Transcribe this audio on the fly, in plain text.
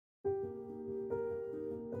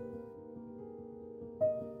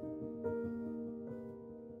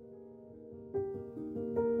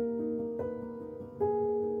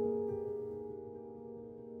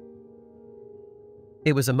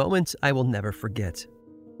It was a moment I will never forget.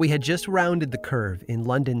 We had just rounded the curve in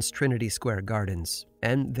London's Trinity Square Gardens,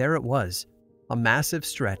 and there it was, a massive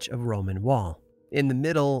stretch of Roman wall, in the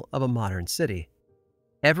middle of a modern city.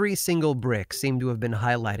 Every single brick seemed to have been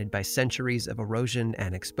highlighted by centuries of erosion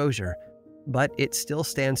and exposure, but it still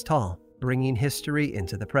stands tall, bringing history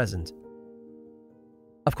into the present.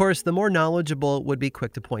 Of course, the more knowledgeable would be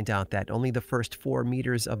quick to point out that only the first 4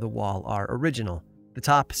 meters of the wall are original. The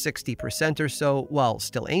top 60% or so, while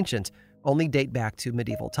still ancient, only date back to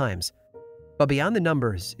medieval times. But beyond the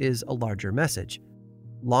numbers is a larger message.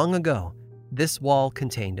 Long ago, this wall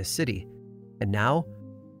contained a city, and now,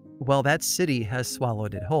 well, that city has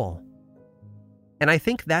swallowed it whole. And I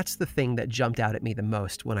think that's the thing that jumped out at me the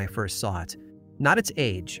most when I first saw it. Not its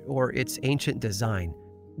age or its ancient design,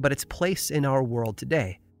 but its place in our world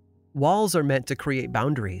today. Walls are meant to create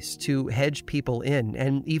boundaries, to hedge people in,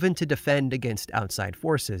 and even to defend against outside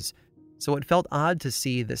forces. So it felt odd to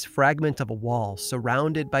see this fragment of a wall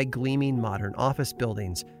surrounded by gleaming modern office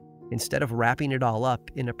buildings, instead of wrapping it all up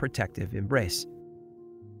in a protective embrace.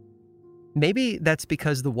 Maybe that's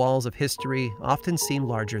because the walls of history often seem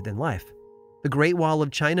larger than life. The Great Wall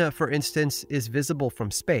of China, for instance, is visible from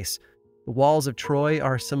space. The walls of Troy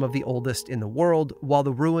are some of the oldest in the world, while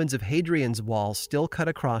the ruins of Hadrian's Wall still cut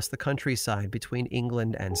across the countryside between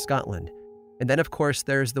England and Scotland. And then, of course,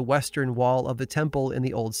 there's the Western Wall of the Temple in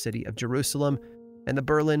the Old City of Jerusalem and the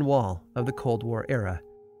Berlin Wall of the Cold War era.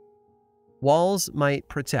 Walls might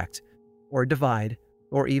protect, or divide,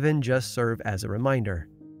 or even just serve as a reminder.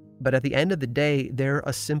 But at the end of the day, they're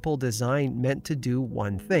a simple design meant to do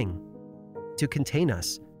one thing: to contain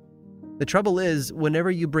us. The trouble is,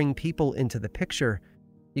 whenever you bring people into the picture,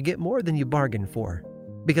 you get more than you bargain for,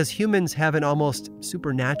 because humans have an almost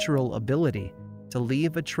supernatural ability to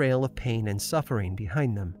leave a trail of pain and suffering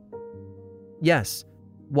behind them. Yes,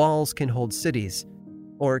 walls can hold cities,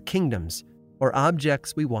 or kingdoms, or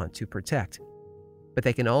objects we want to protect, but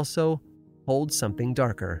they can also hold something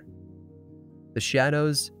darker: the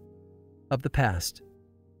shadows of the past.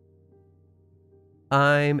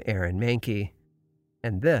 I'm Aaron Mahnke,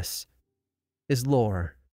 and this is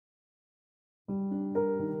Lore.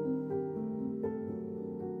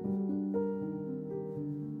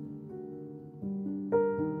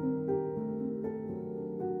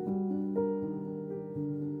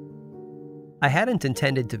 I hadn't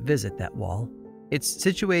intended to visit that wall. It's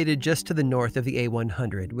situated just to the north of the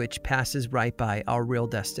A100, which passes right by our real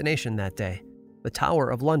destination that day, the Tower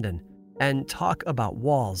of London. And talk about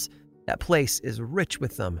walls. That place is rich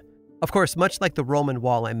with them. Of course, much like the Roman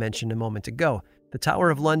wall I mentioned a moment ago, the Tower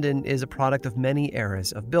of London is a product of many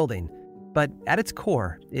eras of building, but at its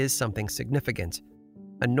core is something significant: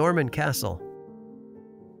 a Norman castle.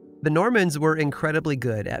 The Normans were incredibly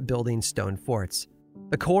good at building stone forts.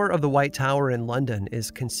 The core of the White Tower in London is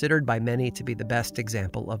considered by many to be the best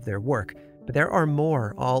example of their work, but there are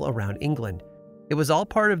more all around England. It was all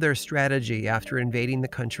part of their strategy after invading the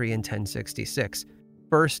country in 1066.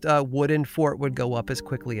 First, a wooden fort would go up as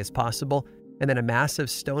quickly as possible, and then a massive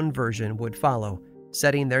stone version would follow,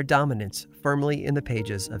 setting their dominance firmly in the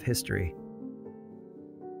pages of history.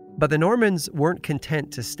 But the Normans weren't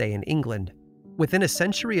content to stay in England. Within a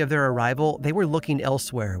century of their arrival, they were looking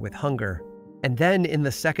elsewhere with hunger. And then, in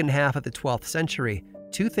the second half of the 12th century,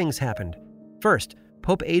 2 things happened. First,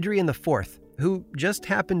 Pope Adrian IV, who just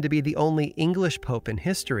happened to be the only English pope in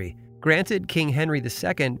history, granted King Henry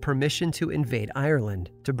II permission to invade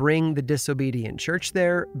Ireland, to bring the disobedient church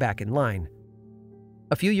there back in line.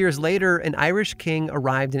 A few years later, an Irish king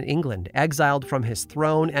arrived in England, exiled from his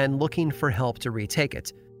throne and looking for help to retake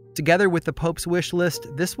it. Together with the Pope's wish list,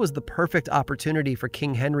 this was the perfect opportunity for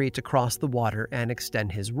King Henry to cross the water and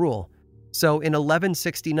extend his rule. So in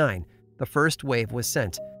 1169, the first wave was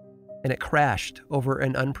sent, and it crashed over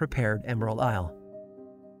an unprepared Emerald Isle.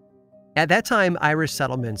 At that time, Irish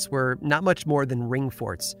settlements were not much more than ring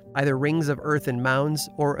forts, either rings of earthen mounds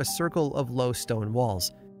or a circle of low stone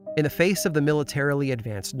walls. In the face of the militarily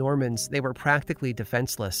advanced Normans, they were practically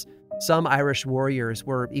defenseless. Some Irish warriors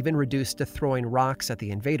were even reduced to throwing rocks at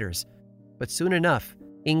the invaders. But soon enough,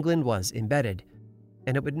 England was embedded,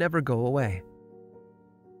 and it would never go away.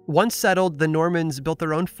 Once settled, the Normans built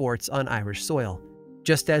their own forts on Irish soil.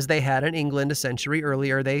 Just as they had in England a century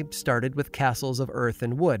earlier, they started with castles of earth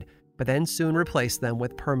and wood, but then soon replaced them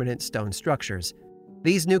with permanent stone structures.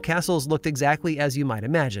 These new castles looked exactly as you might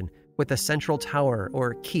imagine, with a central tower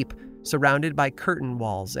or keep surrounded by curtain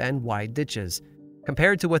walls and wide ditches.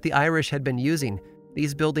 Compared to what the Irish had been using,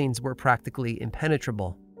 these buildings were practically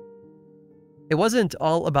impenetrable. It wasn't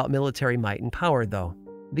all about military might and power, though.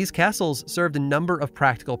 These castles served a number of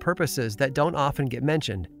practical purposes that don't often get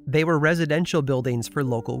mentioned. They were residential buildings for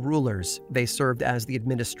local rulers. They served as the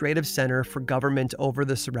administrative center for government over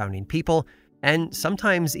the surrounding people, and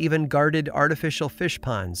sometimes even guarded artificial fish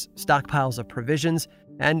ponds, stockpiles of provisions,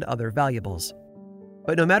 and other valuables.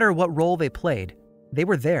 But no matter what role they played, they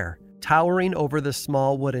were there, towering over the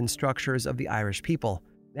small wooden structures of the Irish people,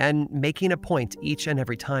 and making a point each and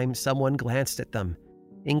every time someone glanced at them.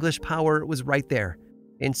 English power was right there,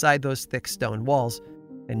 inside those thick stone walls,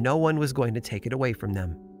 and no one was going to take it away from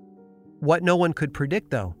them. What no one could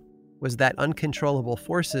predict, though, was that uncontrollable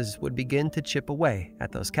forces would begin to chip away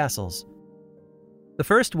at those castles. The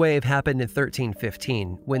first wave happened in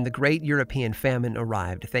 1315, when the Great European Famine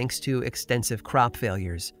arrived thanks to extensive crop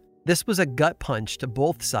failures. This was a gut punch to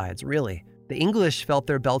both sides, really. The English felt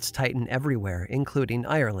their belts tighten everywhere, including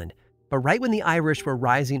Ireland. But right when the Irish were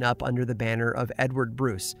rising up under the banner of Edward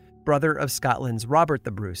Bruce, brother of Scotland's Robert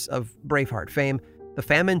the Bruce of Braveheart fame, the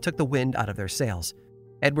famine took the wind out of their sails.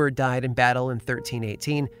 Edward died in battle in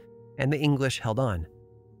 1318, and the English held on.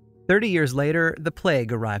 30 years later, the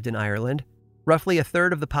plague arrived in Ireland. Roughly a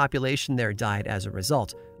third of the population there died as a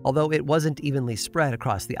result, although it wasn't evenly spread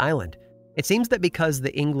across the island. It seems that because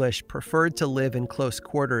the English preferred to live in close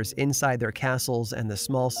quarters inside their castles and the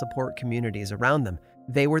small support communities around them,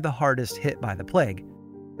 they were the hardest hit by the plague.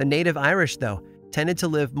 The native Irish, though, tended to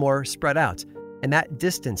live more spread out, and that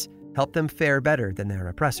distance helped them fare better than their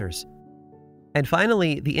oppressors. And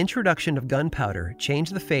finally, the introduction of gunpowder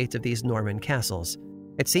changed the fate of these Norman castles.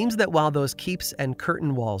 It seems that while those keeps and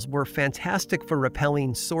curtain walls were fantastic for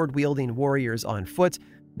repelling sword-wielding warriors on foot,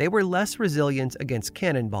 they were less resilient against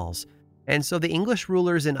cannonballs, and so the English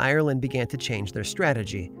rulers in Ireland began to change their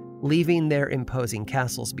strategy, leaving their imposing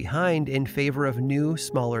castles behind in favor of new,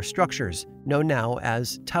 smaller structures, known now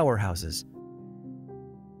as tower houses.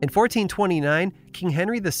 In 1429, King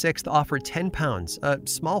Henry VI offered £10, a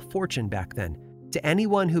small fortune back then, to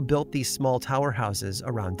anyone who built these small tower houses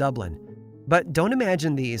around Dublin. But don't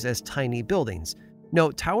imagine these as tiny buildings.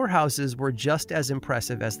 No, tower houses were just as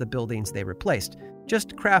impressive as the buildings they replaced,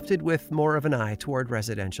 just crafted with more of an eye toward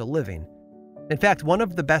residential living. In fact, one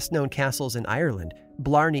of the best-known castles in Ireland,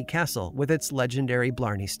 Blarney Castle, with its legendary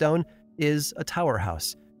Blarney Stone, is a tower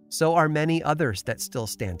house. So are many others that still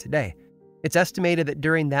stand today. It's estimated that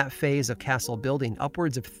during that phase of castle building,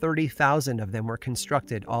 upwards of 30,000 of them were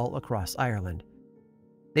constructed all across Ireland.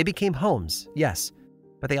 They became homes, yes,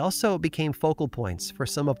 but they also became focal points for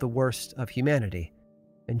some of the worst of humanity.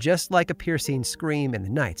 And just like a piercing scream in the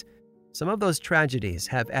night, some of those tragedies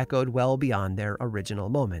have echoed well beyond their original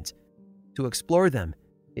moment. To explore them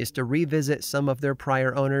is to revisit some of their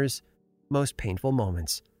prior owners' most painful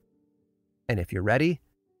moments. And if you're ready,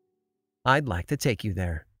 I'd like to take you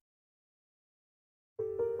there.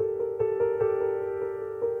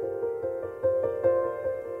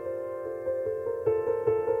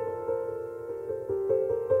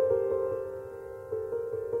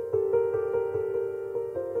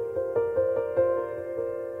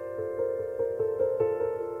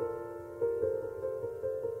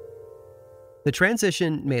 The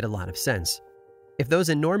transition made a lot of sense. If those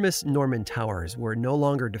enormous Norman towers were no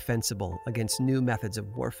longer defensible against new methods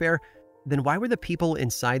of warfare, then why were the people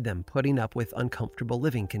inside them putting up with uncomfortable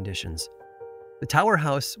living conditions? The tower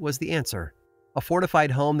house was the answer, a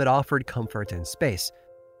fortified home that offered comfort and space.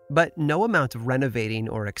 But no amount of renovating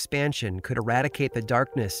or expansion could eradicate the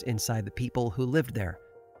darkness inside the people who lived there.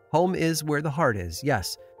 Home is where the heart is,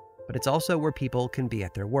 yes, but it's also where people can be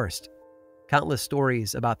at their worst. Countless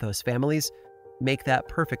stories about those families make that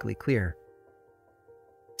perfectly clear.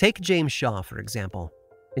 Take James Shaw, for example.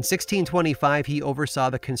 In 1625, he oversaw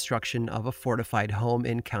the construction of a fortified home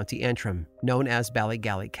in County Antrim, known as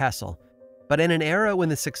Ballygally Castle. But in an era when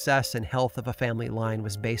the success and health of a family line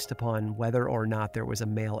was based upon whether or not there was a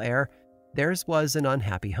male heir, theirs was an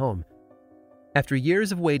unhappy home. After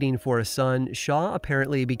years of waiting for a son, Shaw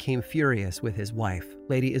apparently became furious with his wife,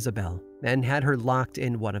 Lady Isabel, and had her locked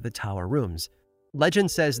in one of the tower rooms.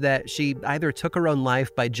 Legend says that she either took her own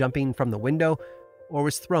life by jumping from the window or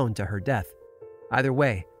was thrown to her death. Either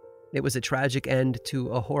way, it was a tragic end to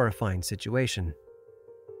a horrifying situation.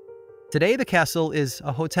 Today, the castle is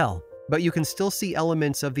a hotel, but you can still see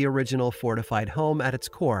elements of the original fortified home at its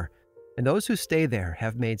core, and those who stay there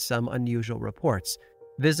have made some unusual reports.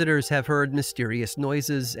 Visitors have heard mysterious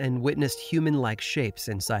noises and witnessed human-like shapes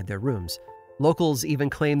inside their rooms. Locals even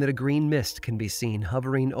claim that a green mist can be seen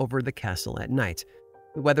hovering over the castle at night.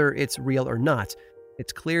 Whether it's real or not,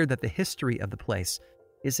 it's clear that the history of the place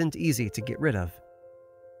isn't easy to get rid of.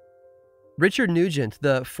 Richard Nugent,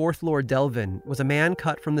 the 4th Lord Delvin, was a man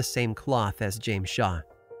cut from the same cloth as James Shaw.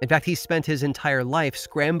 In fact, he spent his entire life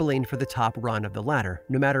scrambling for the top run of the ladder,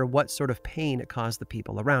 no matter what sort of pain it caused the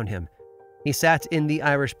people around him. He sat in the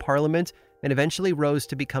Irish Parliament and eventually rose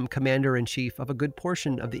to become commander-in-chief of a good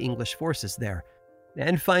portion of the English forces there.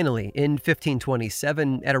 And finally, in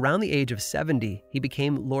 1527, at around the age of 70, he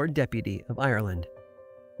became Lord Deputy of Ireland.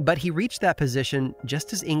 But he reached that position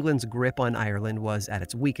just as England's grip on Ireland was at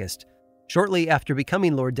its weakest. Shortly after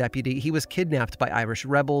becoming Lord Deputy, he was kidnapped by Irish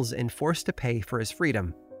rebels and forced to pay for his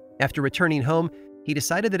freedom. After returning home, he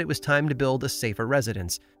decided that it was time to build a safer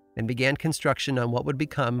residence and began construction on what would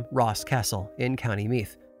become Ross Castle in County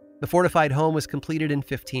Meath. The fortified home was completed in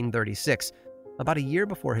 1536, about a year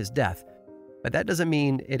before his death, but that doesn't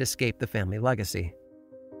mean it escaped the family legacy.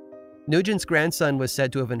 Nugent's grandson was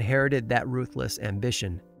said to have inherited that ruthless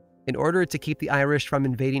ambition. In order to keep the Irish from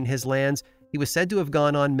invading his lands, he was said to have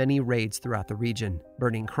gone on many raids throughout the region,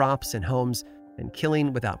 burning crops and homes and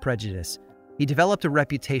killing without prejudice. He developed a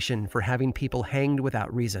reputation for having people hanged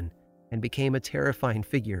without reason and became a terrifying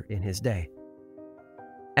figure in his day.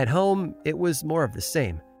 At home, it was more of the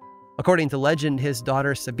same. According to legend, his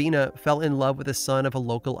daughter Sabina fell in love with the son of a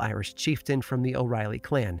local Irish chieftain from the O'Reilly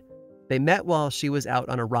clan. They met while she was out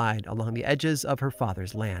on a ride along the edges of her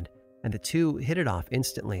father's land, and the two hit it off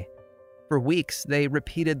instantly. For weeks, they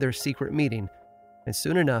repeated their secret meeting, and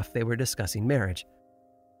soon enough, they were discussing marriage.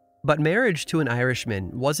 But marriage to an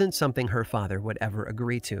Irishman wasn't something her father would ever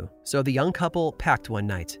agree to, so the young couple packed one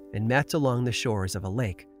night and met along the shores of a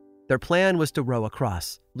lake. Their plan was to row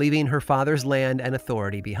across, leaving her father's land and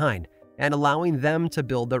authority behind, and allowing them to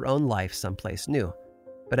build their own life someplace new.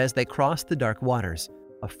 But as they crossed the dark waters,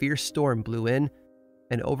 a fierce storm blew in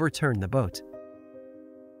and overturned the boat.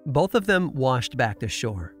 Both of them washed back to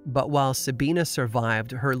shore, but while Sabina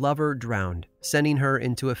survived, her lover drowned, sending her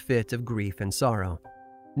into a fit of grief and sorrow.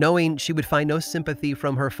 Knowing she would find no sympathy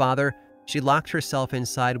from her father, she locked herself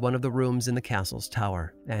inside one of the rooms in the castle's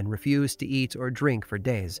tower and refused to eat or drink for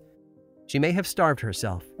days. She may have starved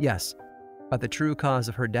herself, yes, but the true cause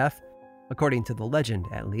of her death, according to the legend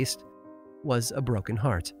at least, was a broken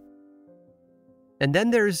heart. And then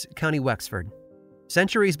there's County Wexford.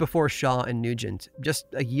 Centuries before Shaw and Nugent, just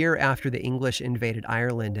a year after the English invaded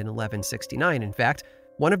Ireland in 1169, in fact,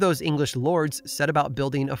 one of those English lords set about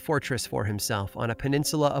building a fortress for himself on a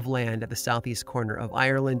peninsula of land at the southeast corner of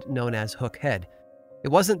Ireland known as Hook Head. It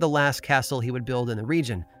wasn't the last castle he would build in the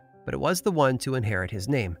region, but it was the one to inherit his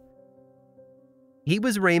name. He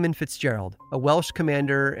was Raymond Fitzgerald, a Welsh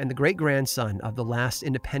commander and the great-grandson of the last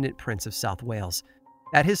independent Prince of South Wales.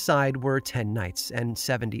 At his side were 10 knights and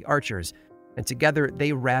 70 archers, and together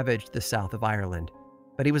they ravaged the south of Ireland.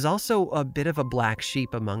 But he was also a bit of a black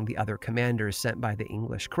sheep among the other commanders sent by the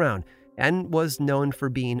English crown, and was known for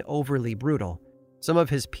being overly brutal. Some of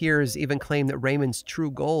his peers even claimed that Raymond's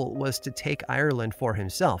true goal was to take Ireland for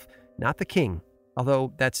himself, not the king,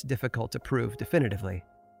 although that's difficult to prove definitively.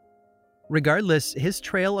 Regardless, his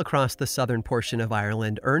trail across the southern portion of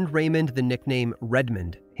Ireland earned Raymond the nickname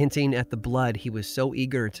Redmond, hinting at the blood he was so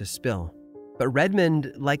eager to spill. But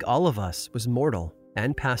Redmond, like all of us, was mortal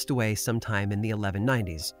and passed away sometime in the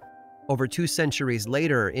 1190s. Over 2 centuries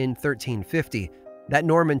later, in 1350, that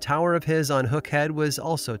Norman tower of his on Hook Head was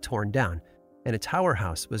also torn down, and a tower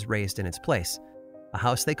house was raised in its place, a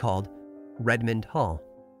house they called Redmond Hall.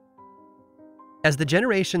 As the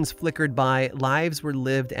generations flickered by, lives were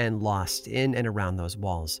lived and lost in and around those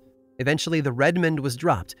walls. Eventually, the Redmond was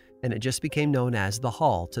dropped, and it just became known as the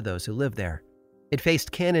Hall to those who lived there. It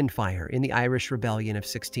faced cannon fire in the Irish Rebellion of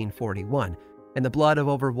 1641, and the blood of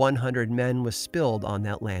over 100 men was spilled on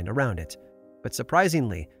that land around it. But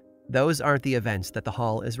surprisingly, those aren't the events that the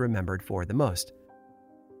Hall is remembered for the most.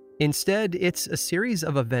 Instead, it's a series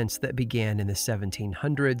of events that began in the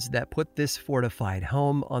 1700s that put this fortified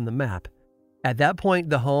home on the map. At that point,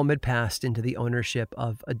 the home had passed into the ownership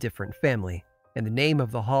of a different family, and the name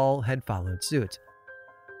of the hall had followed suit.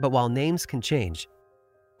 But while names can change,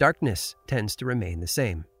 darkness tends to remain the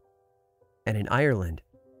same. And in Ireland,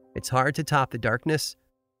 it's hard to top the darkness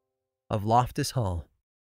of Loftus Hall.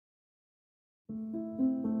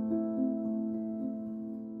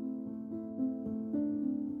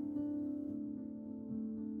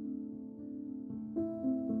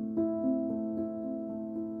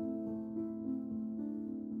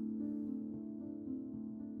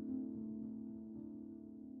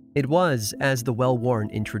 It was, as the well-worn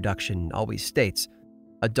introduction always states,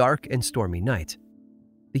 a dark and stormy night.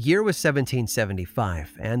 The year was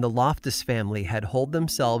 1775, and the Loftus family had holed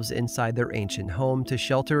themselves inside their ancient home to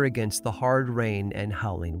shelter against the hard rain and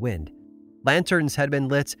howling wind. Lanterns had been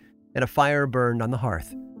lit, and a fire burned on the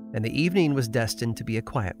hearth, and the evening was destined to be a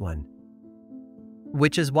quiet one.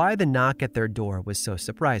 which is why the knock at their door was so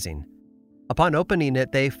surprising. Upon opening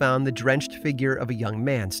it, they found the drenched figure of a young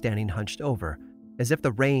man standing hunched over, as if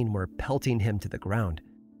the rain were pelting him to the ground.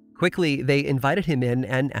 Quickly, they invited him in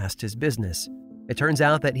and asked his business. It turns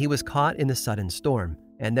out that he was caught in the sudden storm,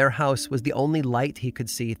 and their house was the only light he could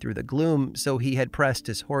see through the gloom, so he had pressed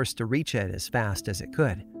his horse to reach it as fast as it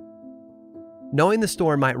could. Knowing the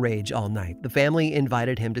storm might rage all night, the family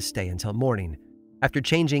invited him to stay until morning. After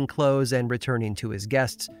changing clothes and returning to his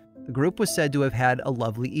guests, the group was said to have had a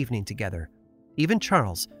lovely evening together. Even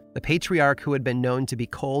Charles, the patriarch who had been known to be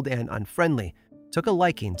cold and unfriendly, took a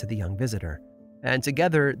liking to the young visitor, and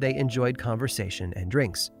together they enjoyed conversation and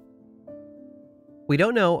drinks. We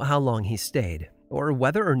don't know how long he stayed, or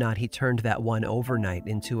whether or not he turned that one overnight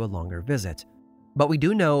into a longer visit, but we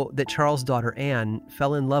do know that Charles' daughter Anne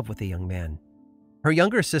fell in love with the young man. Her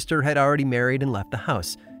younger sister had already married and left the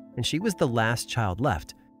house, and she was the last child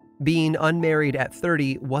left. Being unmarried at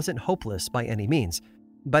 30 wasn't hopeless by any means,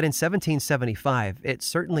 but in 1775 it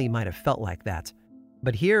certainly might have felt like that.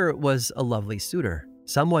 But here was a lovely suitor,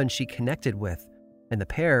 someone she connected with, and the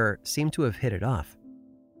pair seemed to have hit it off.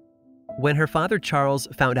 When her father Charles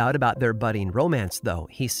found out about their budding romance, though,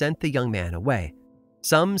 he sent the young man away.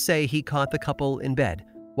 Some say he caught the couple in bed,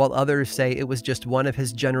 while others say it was just one of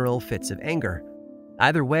his general fits of anger.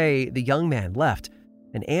 Either way, the young man left,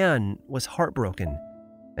 and Anne was heartbroken.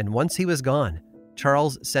 And once he was gone,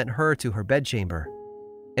 Charles sent her to her bedchamber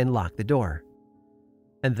and locked the door.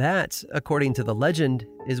 And that, according to the legend,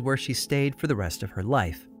 is where she stayed for the rest of her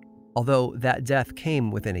life, although that death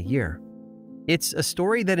came within a year. It's a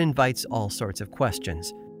story that invites all sorts of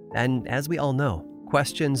questions, and as we all know,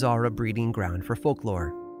 questions are a breeding ground for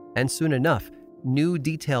folklore. And soon enough, new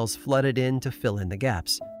details flooded in to fill in the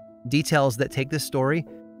gaps, details that take this story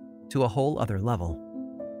to a whole other level.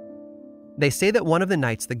 They say that one of the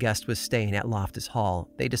nights the guest was staying at Loftus Hall,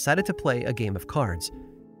 they decided to play a game of cards.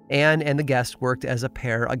 Anne and the guest worked as a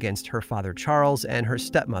pair against her father Charles and her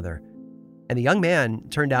stepmother, and the young man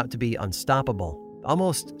turned out to be unstoppable,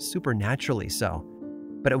 almost supernaturally so.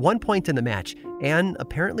 But at one point in the match, Anne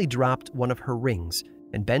apparently dropped one of her rings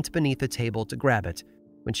and bent beneath the table to grab it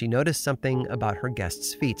when she noticed something about her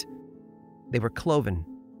guest's feet. They were cloven,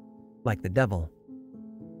 like the devil.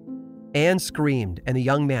 Anne screamed, and the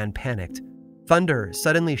young man panicked. Thunder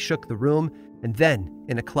suddenly shook the room, and then,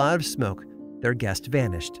 in a cloud of smoke, their guest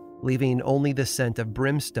vanished, leaving only the scent of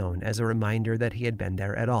brimstone as a reminder that he had been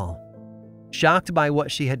there at all. Shocked by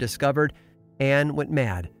what she had discovered, Anne went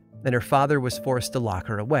mad, and her father was forced to lock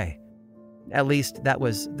her away. At least, that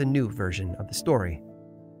was the new version of the story.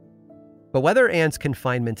 But whether Anne's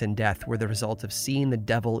confinement and death were the result of seeing the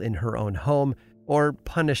devil in her own home or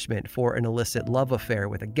punishment for an illicit love affair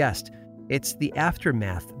with a guest, it's the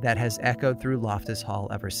aftermath that has echoed through Loftus Hall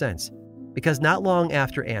ever since. Because not long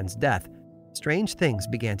after Anne's death, strange things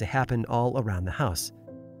began to happen all around the house.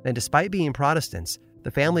 And despite being Protestants,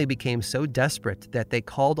 the family became so desperate that they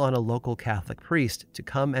called on a local Catholic priest to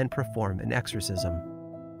come and perform an exorcism.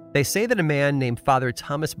 They say that a man named Father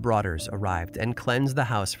Thomas Broaders arrived and cleansed the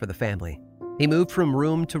house for the family. He moved from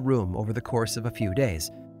room to room over the course of a few days,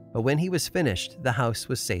 but when he was finished, the house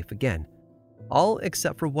was safe again. All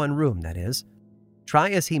except for one room, that is. Try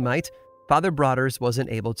as he might, Father Broaders wasn't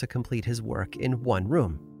able to complete his work in one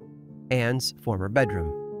room, Anne's former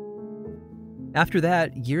bedroom. After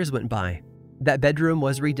that, years went by. That bedroom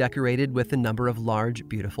was redecorated with a number of large,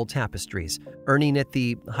 beautiful tapestries, earning it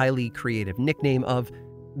the highly creative nickname of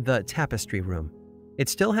the Tapestry Room. It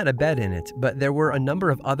still had a bed in it, but there were a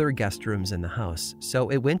number of other guest rooms in the house, so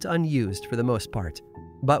it went unused for the most part.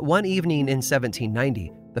 But one evening in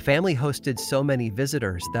 1790, the family hosted so many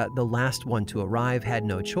visitors that the last one to arrive had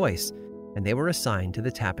no choice, and they were assigned to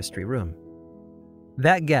the Tapestry Room.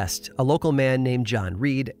 That guest, a local man named John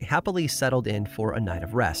Reed, happily settled in for a night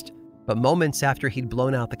of rest. But moments after he'd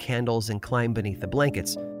blown out the candles and climbed beneath the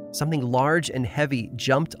blankets, something large and heavy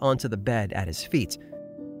jumped onto the bed at his feet,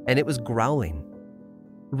 and it was growling.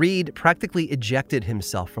 Reed practically ejected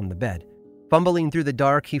himself from the bed. Fumbling through the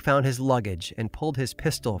dark, he found his luggage and pulled his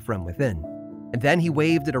pistol from within. And then he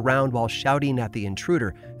waved it around while shouting at the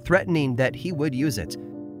intruder, threatening that he would use it.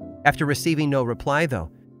 After receiving no reply,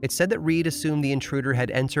 though, it said that Reed assumed the intruder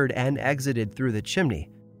had entered and exited through the chimney,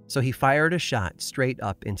 so he fired a shot straight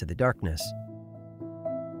up into the darkness.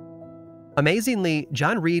 Amazingly,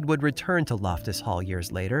 John Reed would return to Loftus Hall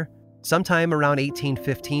years later. Sometime around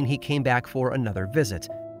 1815, he came back for another visit,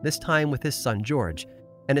 this time with his son George.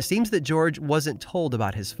 And it seems that George wasn't told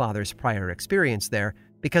about his father's prior experience there,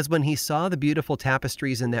 because when he saw the beautiful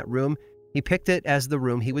tapestries in that room, he picked it as the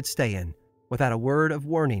room he would stay in, without a word of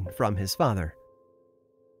warning from his father.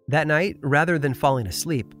 That night, rather than falling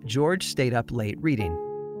asleep, George stayed up late reading.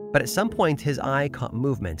 But at some point, his eye caught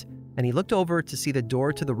movement, and he looked over to see the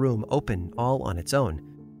door to the room open all on its own,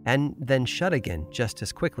 and then shut again just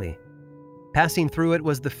as quickly. Passing through it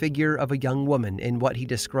was the figure of a young woman in what he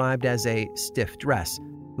described as a stiff dress,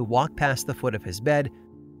 who walked past the foot of his bed,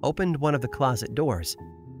 opened one of the closet doors,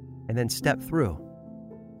 and then stepped through.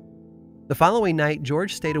 The following night,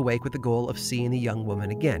 George stayed awake with the goal of seeing the young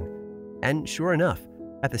woman again. And sure enough,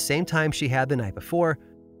 at the same time she had the night before,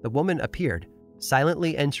 the woman appeared,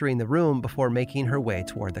 silently entering the room before making her way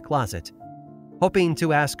toward the closet. Hoping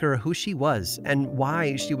to ask her who she was and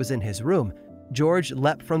why she was in his room, George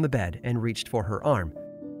leapt from the bed and reached for her arm,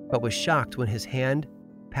 but was shocked when his hand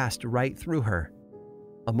passed right through her.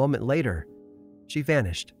 A moment later, she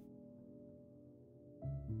vanished.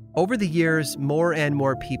 Over the years, more and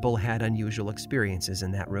more people had unusual experiences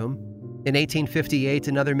in that room. In 1858,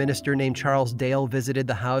 another minister named Charles Dale visited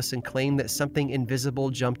the house and claimed that something invisible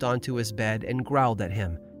jumped onto his bed and growled at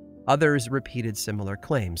him. Others repeated similar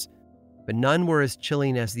claims, but none were as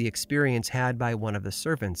chilling as the experience had by one of the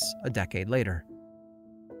servants a decade later.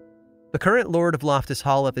 The current Lord of Loftus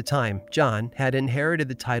Hall at the time, John, had inherited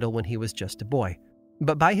the title when he was just a boy.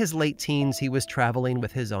 But by his late teens, he was traveling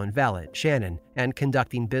with his own valet, Shannon, and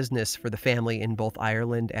conducting business for the family in both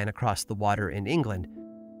Ireland and across the water in England.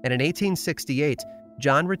 And in 1868,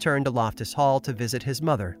 John returned to Loftus Hall to visit his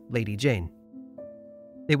mother, Lady Jane.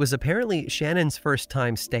 It was apparently Shannon's first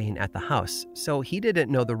time staying at the house, so he didn't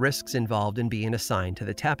know the risks involved in being assigned to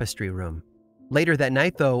the tapestry room. Later that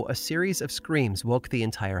night, though, a series of screams woke the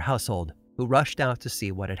entire household, who rushed out to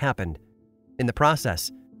see what had happened. In the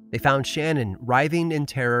process, they found Shannon writhing in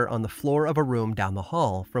terror on the floor of a room down the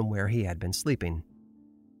hall from where he had been sleeping.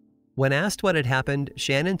 When asked what had happened,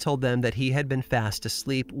 Shannon told them that he had been fast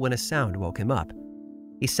asleep when a sound woke him up.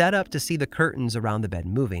 He sat up to see the curtains around the bed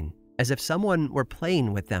moving, as if someone were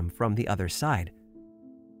playing with them from the other side.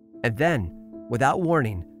 And then, without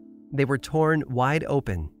warning, they were torn wide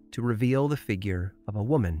open to reveal the figure of a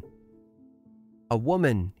woman. A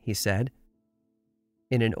woman, he said,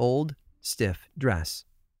 in an old, stiff dress.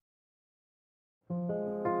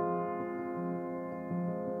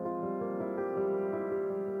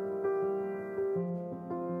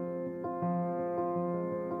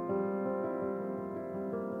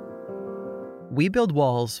 We build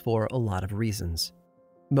walls for a lot of reasons.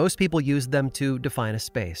 Most people use them to define a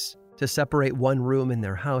space, to separate one room in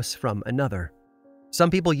their house from another. Some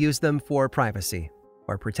people use them for privacy,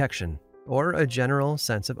 or protection, or a general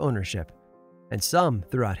sense of ownership. And some,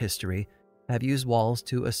 throughout history, have used walls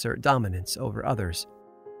to assert dominance over others.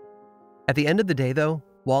 At the end of the day, though,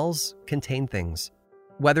 walls contain things.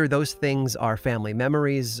 Whether those things are family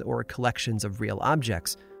memories or collections of real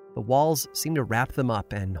objects, the walls seem to wrap them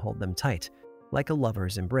up and hold them tight, like a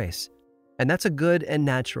lover's embrace. And that's a good and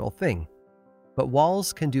natural thing. But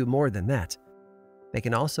walls can do more than that. They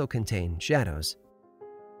can also contain shadows.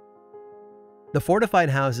 The fortified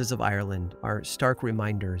houses of Ireland are stark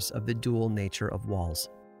reminders of the dual nature of walls.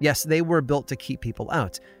 Yes, they were built to keep people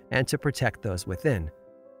out and to protect those within.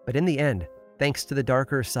 But in the end, thanks to the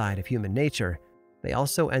darker side of human nature, they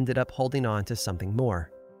also ended up holding on to something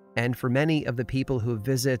more. And for many of the people who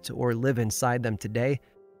visit or live inside them today,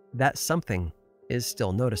 that something is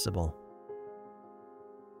still noticeable.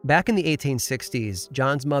 Back in the 1860s,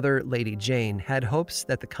 John's mother, Lady Jane, had hopes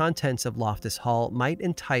that the contents of Loftus Hall might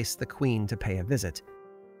entice the Queen to pay a visit.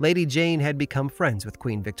 Lady Jane had become friends with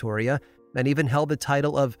Queen Victoria and even held the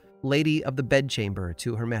title of Lady of the Bedchamber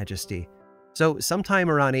to Her Majesty. So sometime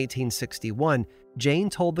around 1861, Jane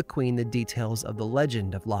told the Queen the details of the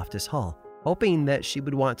legend of Loftus Hall, hoping that she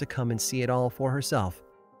would want to come and see it all for herself.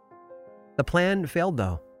 The plan failed,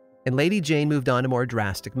 though, and Lady Jane moved on to more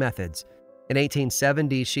drastic methods. In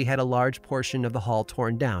 1870, she had a large portion of the hall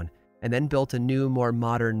torn down and then built a new, more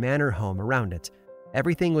modern manor home around it.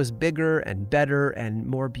 Everything was bigger and better and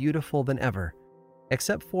more beautiful than ever,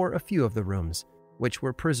 except for a few of the rooms, which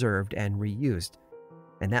were preserved and reused.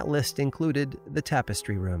 And that list included the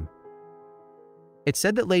tapestry room. It's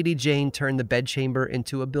said that Lady Jane turned the bedchamber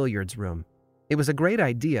into a billiards room. It was a great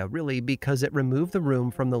idea, really, because it removed the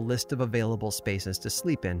room from the list of available spaces to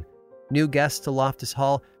sleep in. New guests to Loftus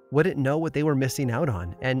Hall wouldn't know what they were missing out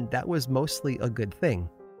on, and that was mostly a good thing.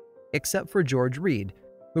 Except for George Reed,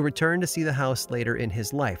 who returned to see the house later in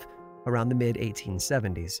his life, around the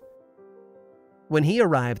mid-1870s. When he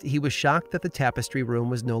arrived, he was shocked that the tapestry room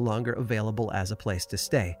was no longer available as a place to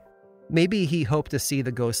stay. Maybe he hoped to see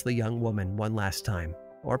the ghostly young woman one last time,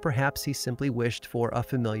 or perhaps he simply wished for a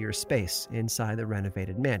familiar space inside the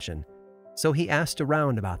renovated mansion. So he asked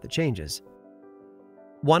around about the changes.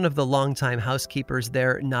 One of the longtime housekeepers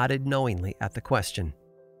there nodded knowingly at the question.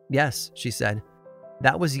 "Yes," she said,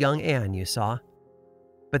 "that was young Anne you saw."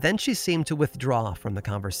 But then she seemed to withdraw from the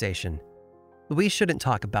conversation. "We shouldn't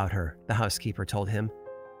talk about her," the housekeeper told him.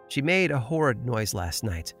 "She made a horrid noise last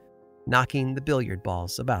night, knocking the billiard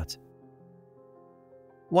balls about."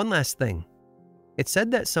 One last thing. It's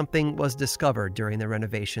said that something was discovered during the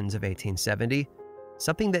renovations of 1870,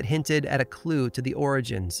 something that hinted at a clue to the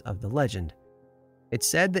origins of the legend. It's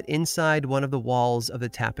said that inside one of the walls of the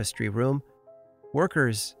tapestry room,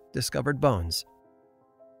 workers discovered bones,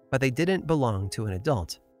 but they didn't belong to an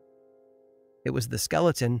adult. It was the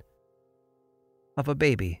skeleton of a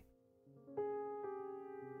baby.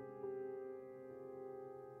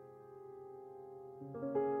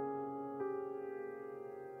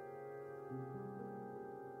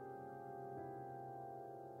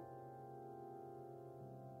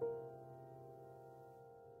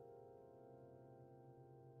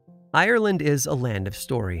 Ireland is a land of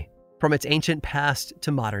story. From its ancient past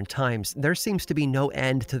to modern times, there seems to be no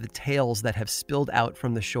end to the tales that have spilled out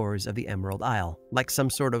from the shores of the Emerald Isle, like some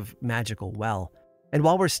sort of magical well. And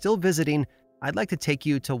while we're still visiting, I'd like to take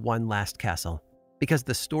you to one last castle, because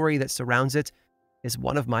the story that surrounds it is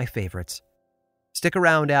one of my favorites. Stick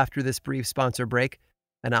around after this brief sponsor break,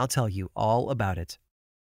 and I'll tell you all about it.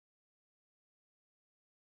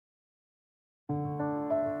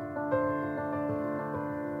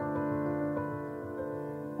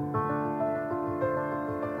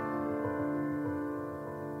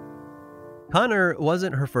 Connor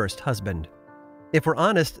wasn't her first husband. If we're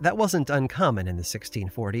honest, that wasn't uncommon in the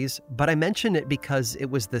 1640s, but I mention it because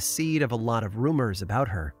it was the seed of a lot of rumors about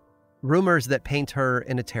her. Rumors that paint her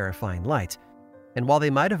in a terrifying light. And while they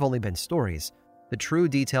might have only been stories, the true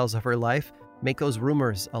details of her life make those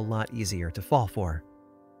rumors a lot easier to fall for.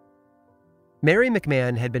 Mary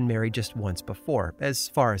McMahon had been married just once before, as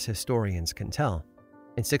far as historians can tell.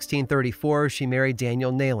 In 1634, she married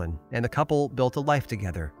Daniel Nayland, and the couple built a life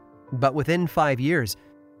together. But within 5 years,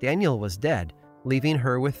 Daniel was dead, leaving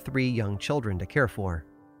her with 3 young children to care for.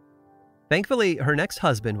 Thankfully, her next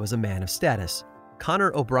husband was a man of status.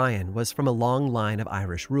 Conor O'Brien was from a long line of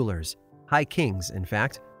Irish rulers, high kings, in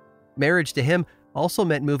fact. Marriage to him also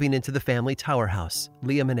meant moving into the family tower house,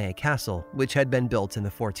 Leamanay Castle, which had been built in the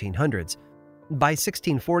 1400s. By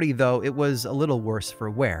 1640, though, it was a little worse for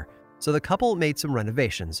wear, so the couple made some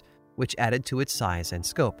renovations, which added to its size and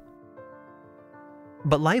scope.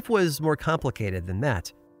 But life was more complicated than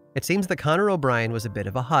that. It seems that Conor O'Brien was a bit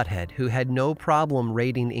of a hothead who had no problem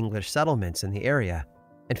raiding English settlements in the area.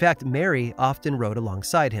 In fact, Mary often rode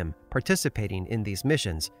alongside him, participating in these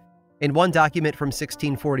missions. In one document from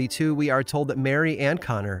 1642, we are told that Mary and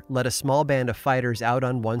Conor led a small band of fighters out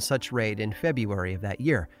on one such raid in February of that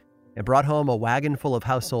year, and brought home a wagon full of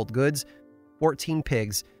household goods, 14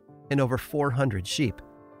 pigs, and over 400 sheep.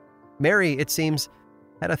 Mary, it seems,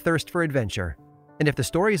 had a thirst for adventure. And if the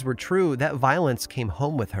stories were true, that violence came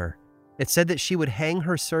home with her. It said that she would hang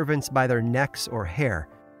her servants by their necks or hair.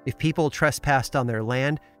 If people trespassed on their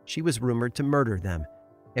land, she was rumored to murder them.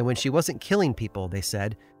 And when she wasn't killing people, they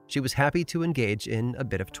said, she was happy to engage in a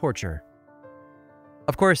bit of torture.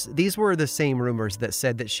 Of course, these were the same rumors that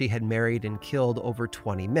said that she had married and killed over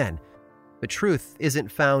 20 men. But truth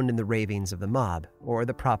isn't found in the ravings of the mob or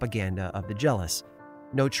the propaganda of the jealous.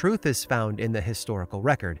 No truth is found in the historical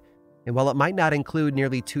record. And while it might not include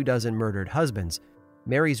nearly 24 murdered husbands,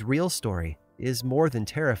 Mary's real story is more than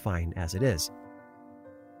terrifying as it is.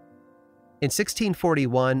 In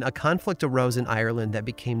 1641, a conflict arose in Ireland that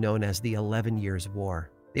became known as the 11 Years' War.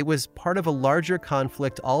 It was part of a larger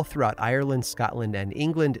conflict all throughout Ireland, Scotland, and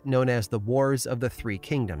England known as the Wars of the Three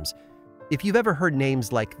Kingdoms. If you've ever heard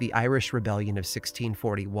names like the Irish Rebellion of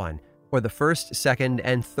 1641, or the First, Second,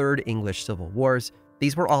 and Third English Civil Wars,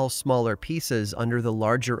 these were all smaller pieces under the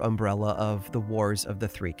larger umbrella of the Wars of the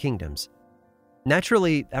Three Kingdoms.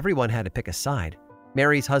 Naturally, everyone had to pick a side.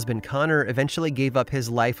 Mary's husband Conor eventually gave up his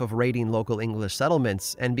life of raiding local English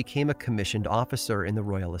settlements and became a commissioned officer in the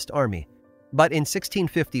Royalist Army. But in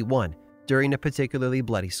 1651, during a particularly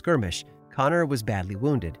bloody skirmish, Conor was badly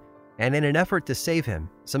wounded, and in an effort to save him,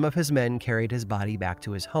 some of his men carried his body back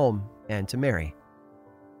to his home and to Mary.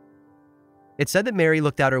 It's said that Mary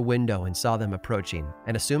looked out her window and saw them approaching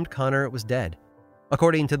and assumed Conor was dead.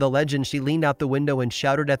 According to the legend, she leaned out the window and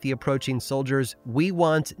shouted at the approaching soldiers, "We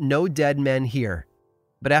want no dead men here."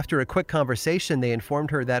 But after a quick conversation, they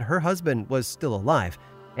informed her that her husband was still alive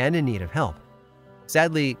and in need of help.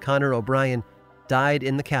 Sadly, Conor O'Brien died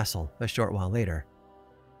in the castle a short while later.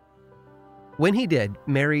 When he did,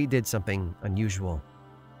 Mary did something unusual.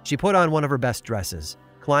 She put on one of her best dresses,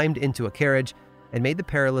 climbed into a carriage, and made the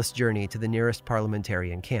perilous journey to the nearest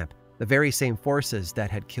parliamentarian camp, the very same forces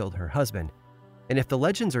that had killed her husband. And if the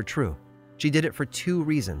legends are true, she did it for 2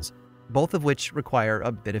 reasons, both of which require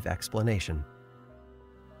a bit of explanation.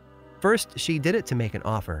 First, she did it to make an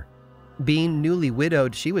offer. Being newly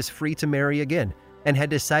widowed, she was free to marry again, and had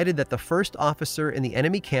decided that the first officer in the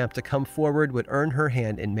enemy camp to come forward would earn her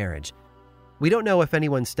hand in marriage. We don't know if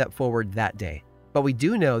anyone stepped forward that day, but we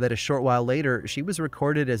do know that a short while later, she was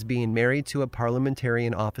recorded as being married to a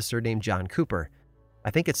parliamentarian officer named John Cooper.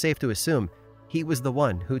 I think it's safe to assume he was the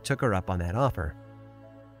one who took her up on that offer.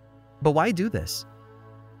 But why do this?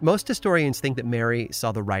 Most historians think that Mary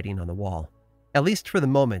saw the writing on the wall. At least for the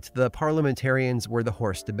moment, the parliamentarians were the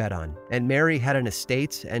horse to bet on, and Mary had an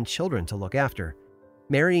estate and children to look after.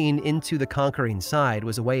 Marrying into the conquering side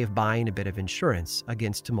was a way of buying a bit of insurance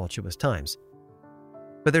against tumultuous times.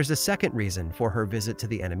 But there's a second reason for her visit to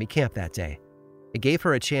the enemy camp that day. It gave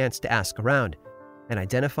her a chance to ask around and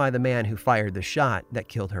identify the man who fired the shot that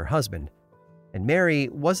killed her husband. And Mary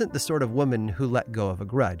wasn't the sort of woman who let go of a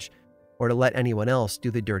grudge, or to let anyone else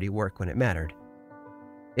do the dirty work when it mattered.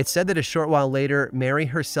 It's said that a short while later, Mary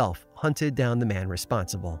herself hunted down the man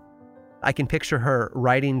responsible. I can picture her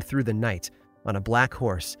riding through the night on a black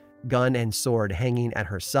horse, gun and sword hanging at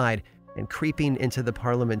her side, and creeping into the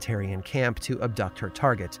parliamentarian camp to abduct her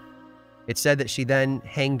target. It's said that she then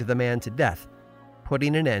hanged the man to death,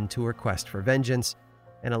 putting an end to her quest for vengeance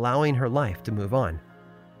and allowing her life to move on.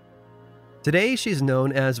 Today, she's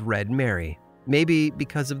known as Red Mary, maybe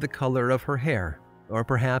because of the color of her hair, or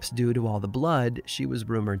perhaps due to all the blood she was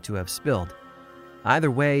rumored to have spilled.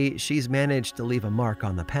 Either way, she's managed to leave a mark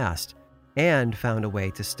on the past and found a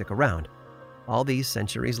way to stick around, all these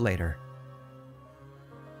centuries later.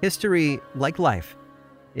 History, like life,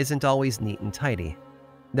 isn't always neat and tidy.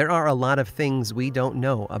 There are a lot of things we don't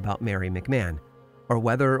know about Mary McMahon, or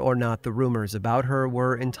whether or not the rumors about her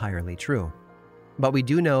were entirely true. But we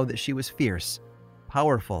do know that she was fierce,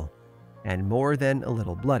 powerful, and more than a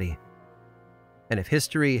little bloody. And if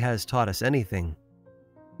history has taught us anything,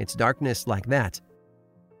 it's darkness like that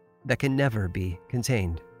can never be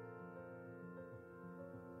contained.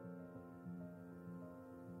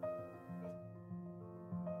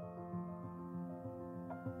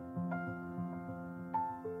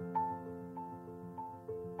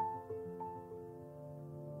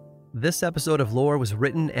 This episode of Lore was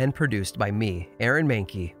written and produced by me, Aaron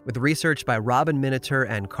Mahnke, with research by Robin Miniter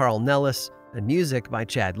and Carl Nellis, and music by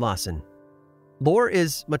Chad Lawson. Lore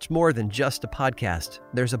is much more than just a podcast.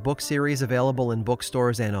 There's a book series available in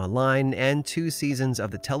bookstores and online, and 2 seasons of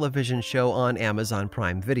the television show on Amazon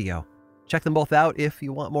Prime Video. Check them both out if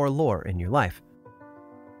you want more lore in your life.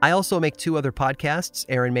 I also make 2 other podcasts,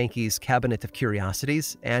 Aaron Mahnke's Cabinet of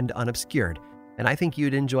Curiosities and Unobscured, and I think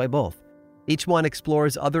you'd enjoy both. Each one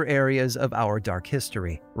explores other areas of our dark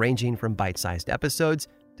history, ranging from bite-sized episodes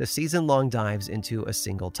to season-long dives into a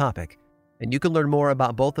single topic. And you can learn more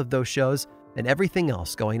about both of those shows and everything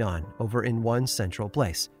else going on over in one central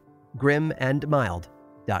place,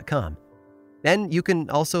 grimandmild.com. And you can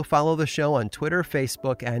also follow the show on Twitter,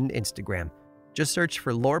 Facebook, and Instagram. Just search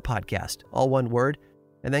for Lore Podcast, all one word,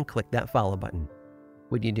 and then click that follow button.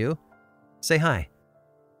 When you do, say hi.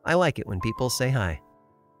 I like it when people say hi.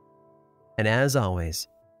 And as always,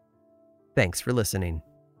 thanks for listening.